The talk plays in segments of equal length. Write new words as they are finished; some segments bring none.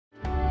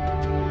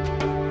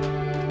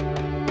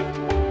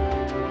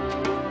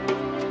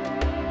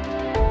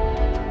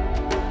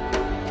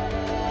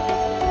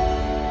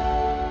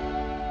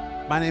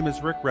My name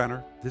is Rick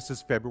Renner. This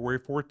is February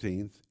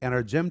 14th, and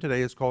our gem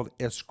today is called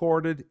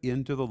Escorted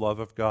into the Love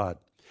of God.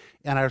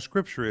 And our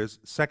scripture is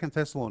 2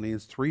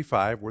 Thessalonians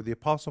 3:5, where the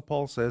Apostle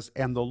Paul says,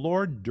 "And the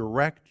Lord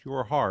direct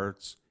your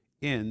hearts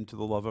into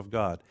the love of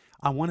God."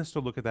 I want us to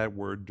look at that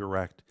word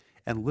direct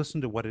and listen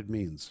to what it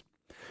means.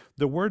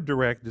 The word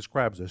direct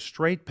describes a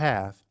straight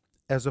path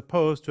as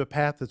opposed to a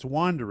path that's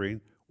wandering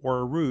or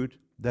a route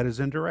that is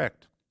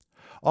indirect.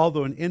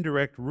 Although an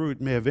indirect route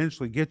may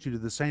eventually get you to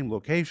the same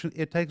location,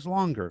 it takes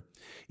longer.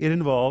 It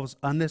involves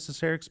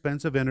unnecessary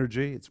expense of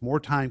energy. It's more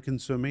time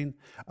consuming.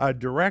 A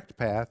direct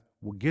path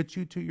will get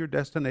you to your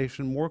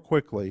destination more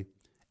quickly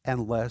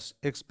and less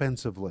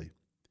expensively.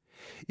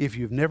 If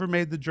you've never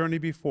made the journey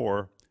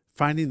before,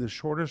 finding the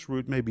shortest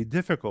route may be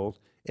difficult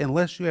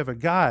unless you have a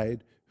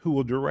guide who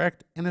will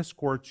direct and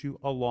escort you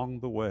along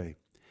the way.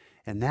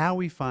 And now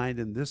we find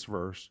in this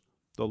verse,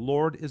 the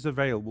Lord is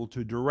available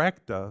to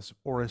direct us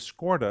or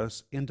escort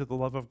us into the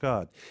love of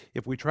God.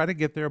 If we try to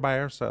get there by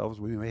ourselves,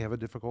 we may have a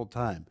difficult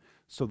time.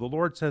 So the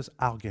Lord says,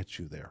 I'll get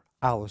you there.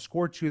 I'll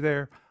escort you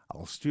there.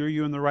 I'll steer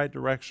you in the right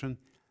direction.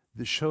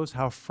 This shows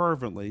how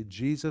fervently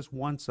Jesus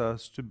wants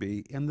us to be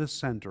in the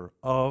center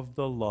of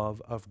the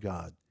love of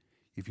God.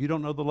 If you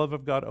don't know the love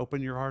of God,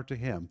 open your heart to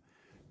Him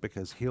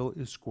because He'll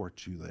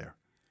escort you there.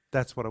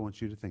 That's what I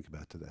want you to think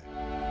about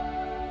today.